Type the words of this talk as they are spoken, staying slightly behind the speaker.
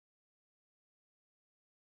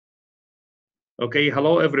Okay,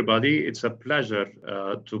 hello everybody. It's a pleasure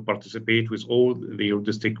to participate with all your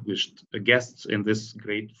distinguished guests in this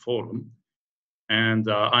great forum. And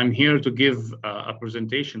I'm here to give a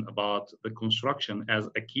presentation about the construction as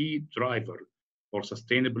a key driver for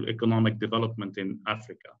sustainable economic development in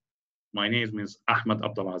Africa. My name is Ahmed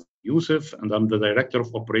Abdelaziz Youssef, and I'm the Director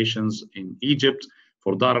of Operations in Egypt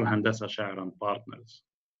for Dar Al Handasa Sha'ran Partners.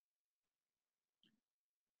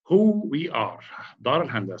 Who we are, Dar Al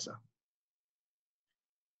Handasa.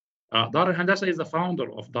 Dar Al Handasa is the founder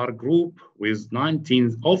of Dar Group with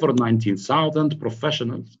over 19,000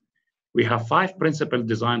 professionals. We have 5 principal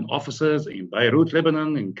design offices in Beirut,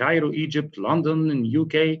 Lebanon, in Cairo, Egypt, London, in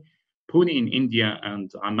UK, Pune in India, and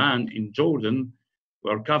Amman in Jordan.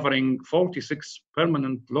 We're covering 46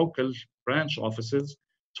 permanent local branch offices,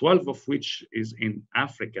 12 of which is in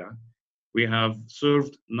Africa. We have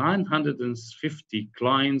served 950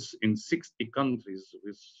 clients in 60 countries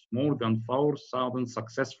with more than 4,000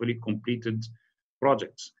 successfully completed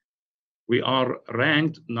projects. We are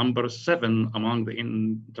ranked number 7 among the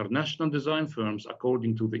international design firms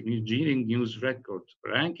according to the Engineering News Record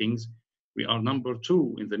rankings. We are number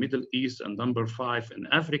 2 in the Middle East and number 5 in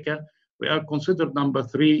Africa. We are considered number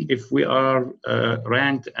 3 if we are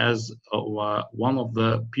ranked as one of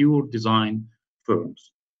the pure design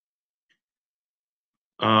firms.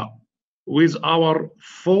 With our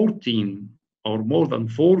 14 or more than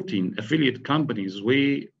 14 affiliate companies,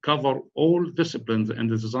 we cover all disciplines in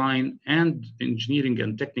the design and engineering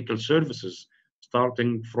and technical services,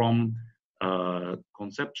 starting from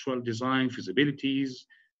conceptual design, feasibilities,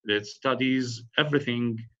 studies,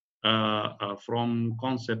 everything from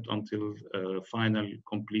concept until final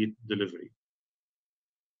complete delivery.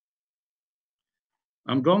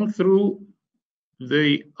 I'm going through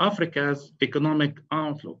the Africa's economic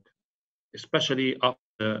outlook, especially after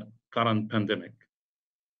the current pandemic.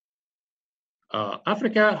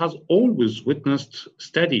 Africa has always witnessed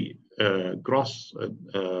steady gross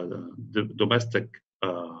domestic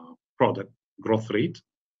product growth rate,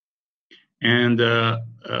 and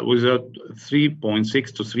with a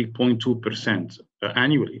 3.6 to 3.2%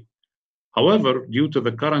 annually. However, due to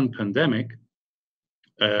the current pandemic,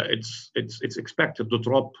 it's expected to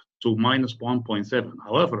drop to minus 1.7.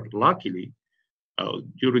 However, luckily,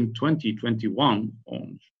 during 2021,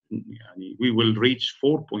 we will reach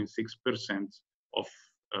 4.6% of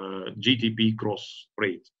GDP growth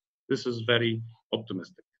rate. This is very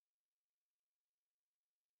optimistic.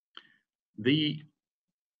 The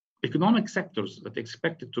economic sectors that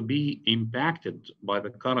expected to be impacted by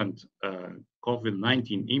the current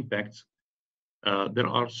COVID-19 impacts, there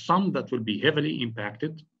are some that will be heavily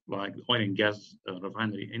impacted, like oil and gas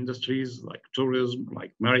refinery industries, like tourism,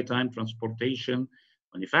 like maritime transportation,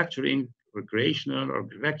 manufacturing, recreational,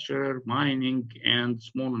 agriculture, mining, and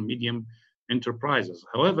small and medium enterprises.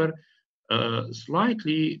 However,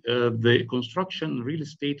 slightly the construction, real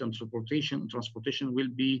estate, and transportation will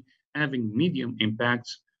be having medium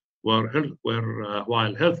impacts, while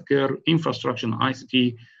healthcare, infrastructure, and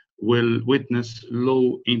ICT will witness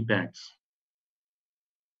low impacts.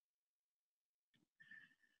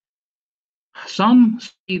 Some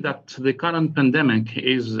see that the current pandemic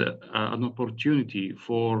is an opportunity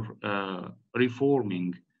for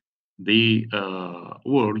reforming the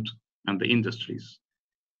world and the industries.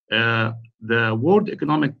 The World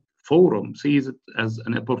Economic Forum sees it as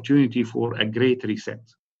an opportunity for a great reset,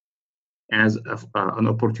 as an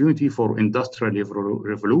opportunity for industrial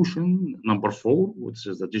revolution, number 4, which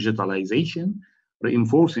is the digitalization,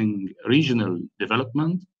 reinforcing regional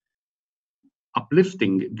development,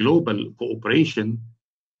 uplifting global cooperation,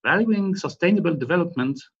 valuing sustainable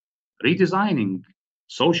development, redesigning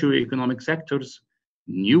socio-economic sectors,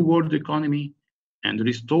 new world economy, and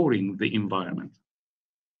restoring the environment.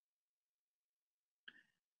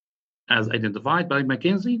 As identified by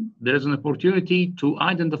McKinsey, there is an opportunity to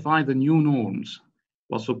identify the new norms,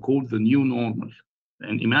 also called the new normal,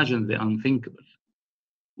 and imagine the unthinkable.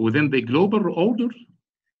 Within the global order,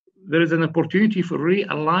 there is an opportunity for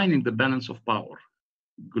realigning the balance of power,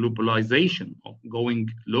 globalization of going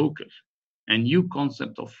local, and new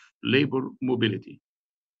concept of labor mobility.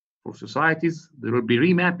 For societies, there will be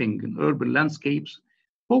remapping in urban landscapes,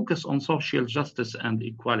 focus on social justice and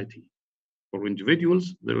equality. For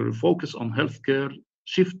individuals, there will focus on healthcare,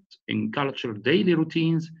 shift in culture, daily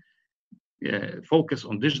routines, focus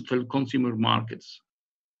on digital consumer markets.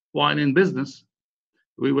 While in business,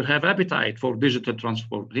 we will have appetite for digital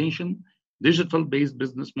transformation, digital-based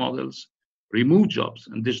business models, remote jobs,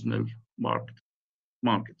 and digital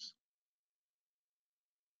markets.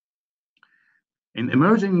 In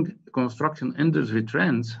emerging construction industry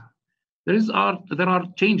trends, There are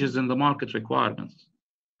changes in the market requirements.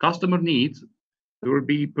 Customer needs, there will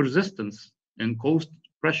be persistence in cost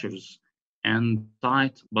pressures and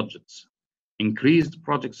tight budgets, increased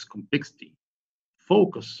projects complexity,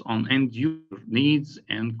 focus on end user needs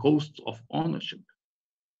and costs of ownership,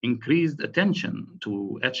 increased attention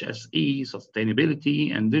to HSE,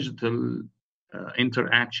 sustainability, and digital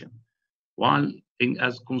interaction. While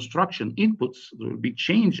as construction inputs, there will be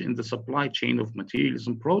change in the supply chain of materials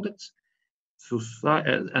and products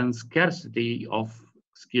and scarcity of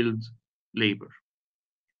skilled labor.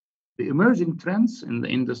 The emerging trends in the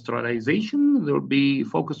industrialization, there will be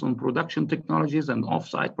focus on production technologies and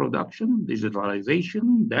offsite production,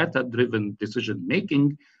 digitalization, data-driven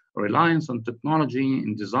decision-making, reliance on technology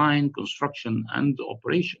in design, construction, and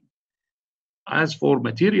operation. As for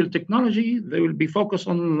material technology, there will be focus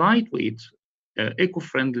on lightweight,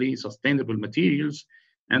 eco-friendly, sustainable materials,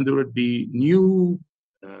 and there will be new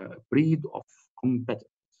breed of competitors.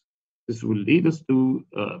 This will lead us to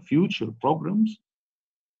future programs,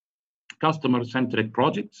 customer-centric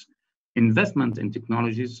projects, investment in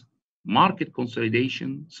technologies, market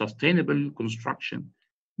consolidation, sustainable construction,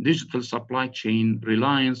 digital supply chain,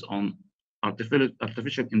 reliance on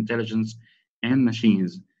artificial intelligence and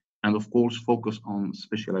machines, and of course, focus on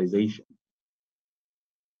specialization.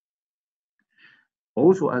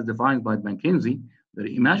 Also, as defined by McKinsey, the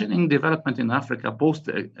reimagining development in Africa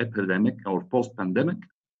post-epidemic or post-pandemic,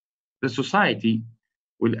 the society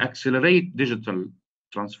will accelerate digital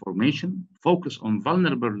transformation, focus on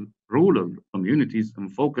vulnerable rural communities,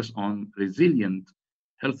 and focus on resilient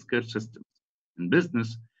healthcare systems. In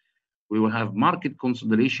business, we will have market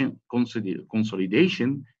consolidation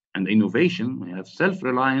and innovation. We have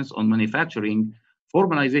self-reliance on manufacturing,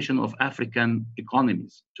 formalization of African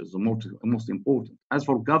economies, which is the most important. As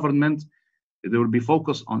for government, there will be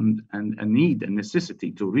focus on a need and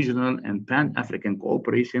necessity to regional and pan-African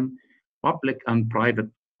cooperation, public and private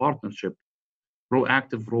partnership,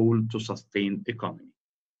 proactive role to sustain economy.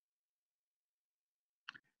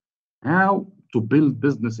 How to build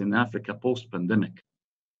business in Africa post-pandemic?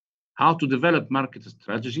 How to develop market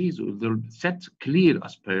strategies? We'll set clear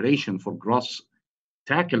aspiration for growth,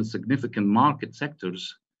 tackle significant market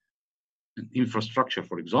sectors, infrastructure,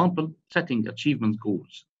 for example, setting achievement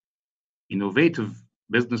goals, innovative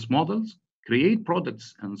business models, create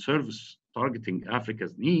products and services targeting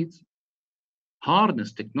Africa's needs,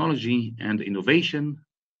 harness technology and innovation,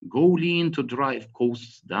 go lean to drive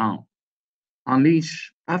costs down,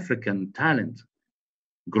 unleash African talent,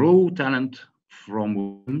 grow talent from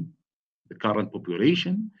within the current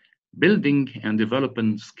population, building and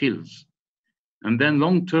developing skills, and then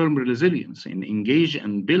long-term resilience in engage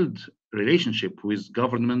and build relationship with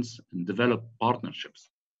governments and develop partnerships.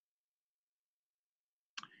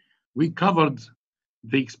 We covered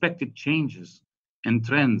the expected changes and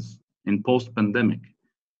trends in post-pandemic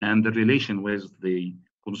and the relation with the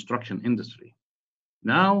construction industry.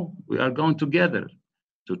 Now we are going together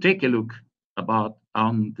to take a look about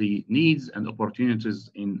the needs and opportunities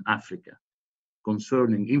in Africa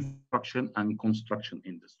concerning infrastructure and construction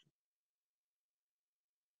industry.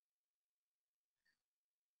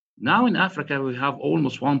 Now in Africa, we have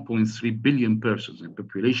almost 1.3 billion persons in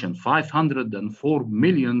population, 504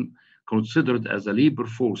 million considered as a labor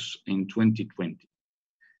force in 2020.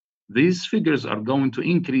 These figures are going to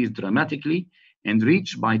increase dramatically and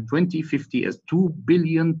reach by 2050 as 2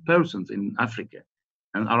 billion persons in Africa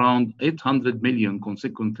and around 800 million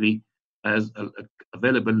consequently as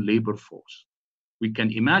available labor force. We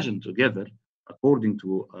can imagine together, according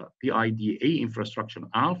to PIDA infrastructure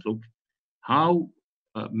outlook, how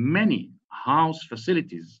many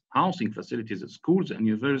housing facilities, schools and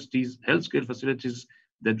universities, healthcare facilities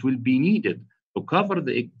that will be needed to cover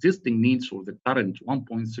the existing needs for the current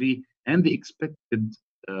 1.3 and the expected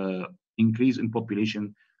increase in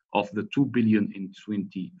population of the 2 billion in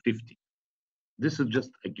 2050. This is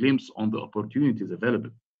just a glimpse on the opportunities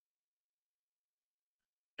available.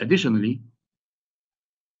 Additionally,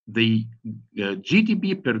 the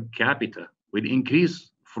GDP per capita will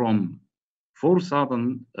increase from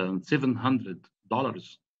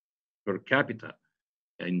 $4,700 per capita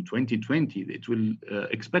in 2020. It will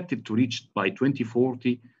expected to reach by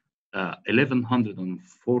 2040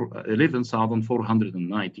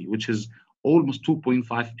 11,490, which is almost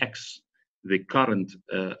 2.5x the current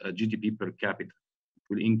GDP per capita. It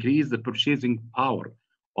will increase the purchasing power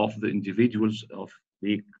of the individuals of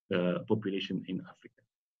the population in Africa.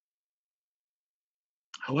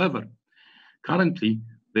 However, currently,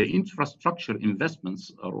 the infrastructure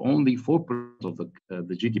investments are only 4% of the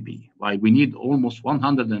GDP, while we need almost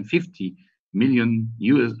 150 billion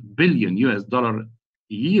US dollar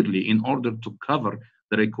yearly in order to cover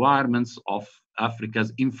the requirements of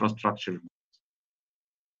Africa's infrastructure.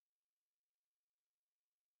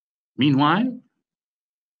 Meanwhile,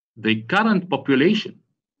 the current population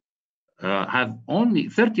have only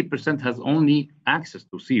 30% has only access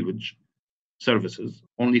to sewage services.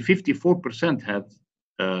 Only 54% have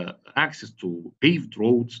access to paved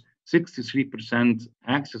roads, 63%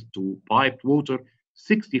 access to piped water,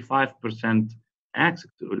 65%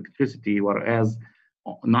 access to electricity, whereas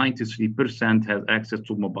 93% has access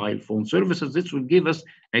to mobile phone services. This will give us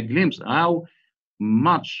a glimpse how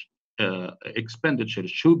much expenditure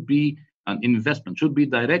should be and investment should be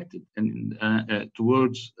directed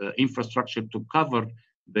towards infrastructure to cover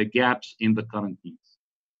the gaps in the current needs.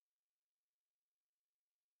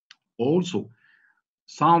 Also,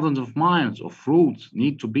 thousands of miles of roads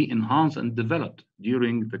need to be enhanced and developed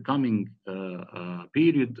during the coming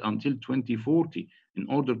period until 2040 in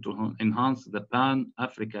order to enhance the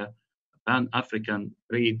Pan-African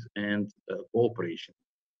trade and cooperation.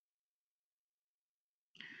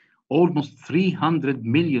 Almost 300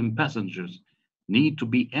 million passengers need to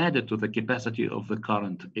be added to the capacity of the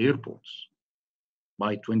current airports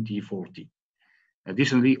by 2040.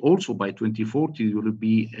 Additionally, also by 2040, there will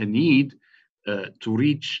be a need to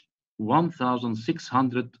reach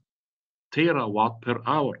 1,600 terawatt per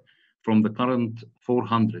hour from the current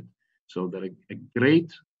 400. So there is a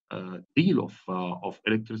great deal of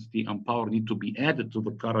electricity and power need to be added to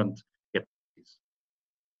the current capacities.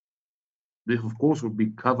 This, of course, will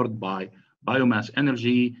be covered by biomass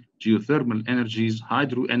energy, geothermal energies,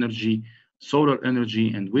 hydro energy, solar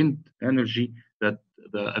energy, and wind energy, that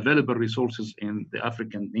the available resources in the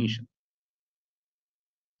African nation.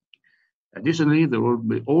 Additionally, there will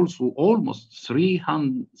be also almost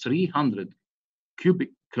 300 cubic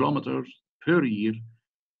kilometers per year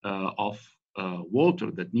of water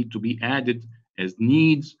that need to be added as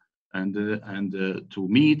needs and to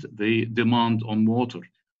meet the demand on water,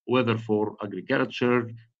 whether for agriculture,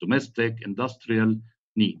 domestic, industrial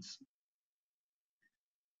needs.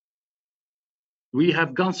 We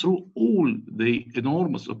have gone through all the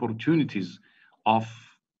enormous opportunities of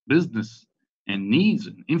business and needs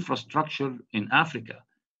and infrastructure in Africa,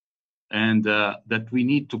 and that we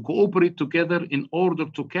need to cooperate together in order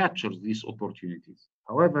to capture these opportunities.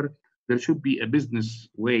 However, there should be a business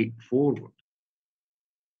way forward.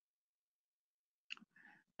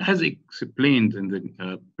 As explained in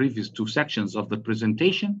the previous two sections of the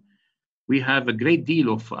presentation, we have a great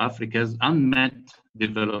deal of Africa's unmet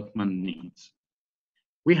development needs.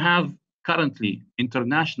 We have currently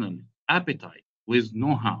international appetite with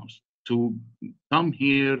know-hows to come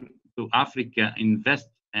here to Africa, invest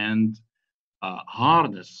and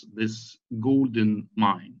harness this golden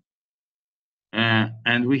mine.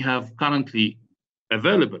 And we have currently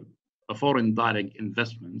available foreign direct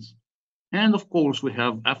investments. And of course, we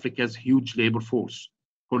have Africa's huge labor force.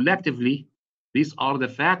 Collectively, these are the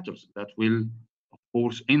factors that will, of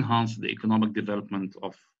course, enhance the economic development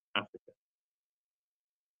of Africa.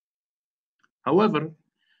 However,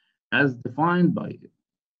 as defined by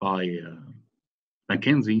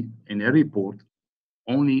McKinsey in a report,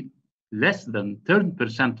 only less than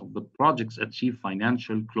 30% of the projects achieve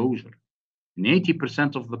financial closure, and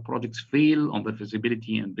 80% of the projects fail on the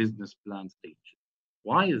feasibility and business plan stage.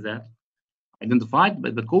 Why is that? Identified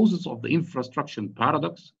by the causes of the infrastructure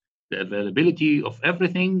paradox, the availability of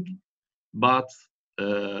everything, but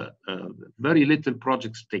very little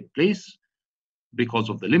projects take place because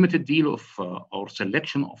of the limited deal of or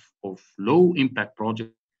selection of low impact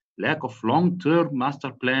projects, lack of long-term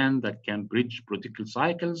master plan that can bridge political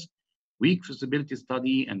cycles, weak feasibility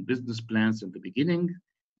study and business plans in the beginning,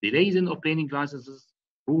 delays in obtaining licenses,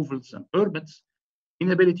 approvals and permits,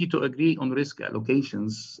 inability to agree on risk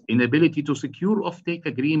allocations, inability to secure offtake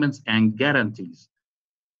agreements and guarantees,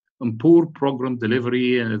 and poor program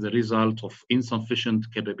delivery as a result of insufficient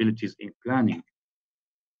capabilities in planning.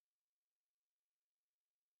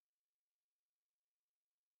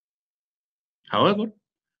 However,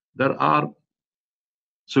 there are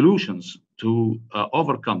solutions to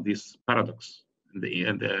overcome this paradox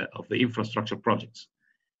of the infrastructure projects.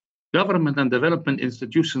 Government and development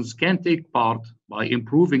institutions can take part by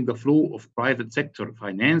improving the flow of private sector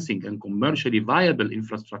financing and commercially viable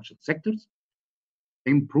infrastructure sectors,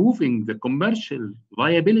 improving the commercial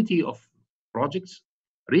viability of projects,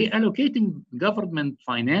 reallocating government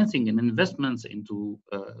financing and investments into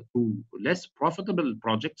to less profitable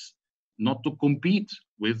projects, not to compete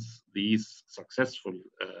with these successful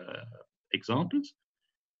examples,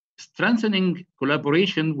 strengthening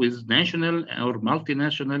collaboration with national or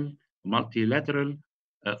multilateral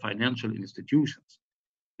financial institutions.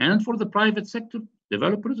 And for the private sector,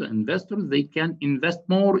 developers and investors, they can invest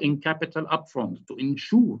more in capital upfront to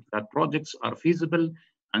ensure that projects are feasible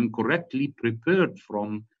and correctly prepared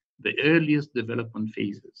from the earliest development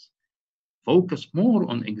phases. Focus more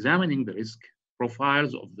on examining the risk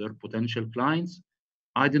profiles of their potential clients,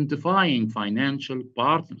 identifying financial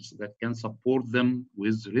partners that can support them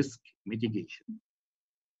with risk mitigation.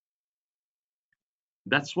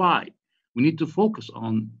 That's why we need to focus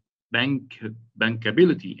on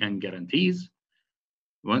bankability and guarantees.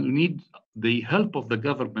 We need the help of the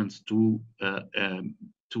governments to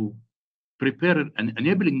prepare an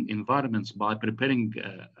enabling environments by preparing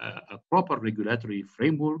a proper regulatory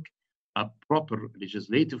framework, a proper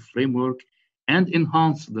legislative framework, and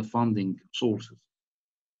enhance the funding sources.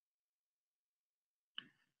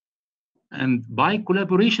 And by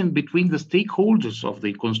collaboration between the stakeholders of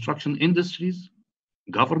the construction industries,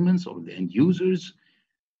 governments or the end users,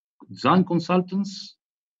 design consultants,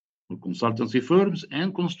 consultancy firms,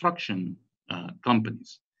 and construction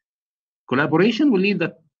companies. Collaboration will lead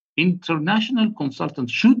that international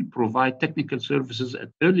consultants should provide technical services at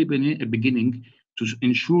early beginning to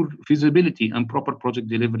ensure feasibility and proper project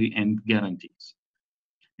delivery and guarantees.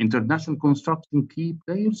 International construction key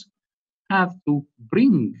players have to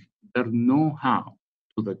bring their know-how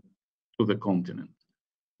to the continent.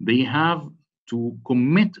 They have to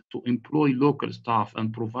commit to employ local staff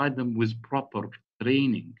and provide them with proper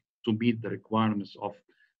training to meet the requirements of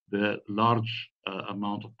the large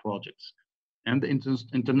amount of projects. And the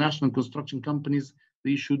international construction companies,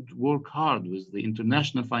 they should work hard with the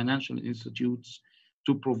international financial institutes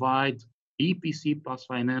to provide EPC plus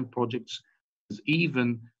finance projects with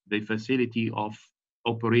even the facility of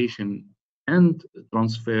operation and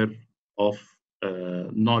transfer of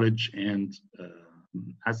knowledge and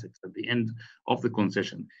assets at the end of the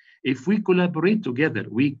concession. If we collaborate together,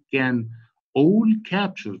 we can all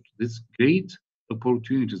capture this great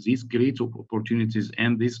opportunities, these great opportunities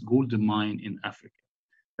and this golden mine in Africa.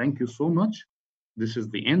 Thank you so much. This is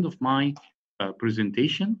the end of my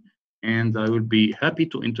presentation, and I will be happy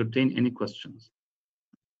to entertain any questions.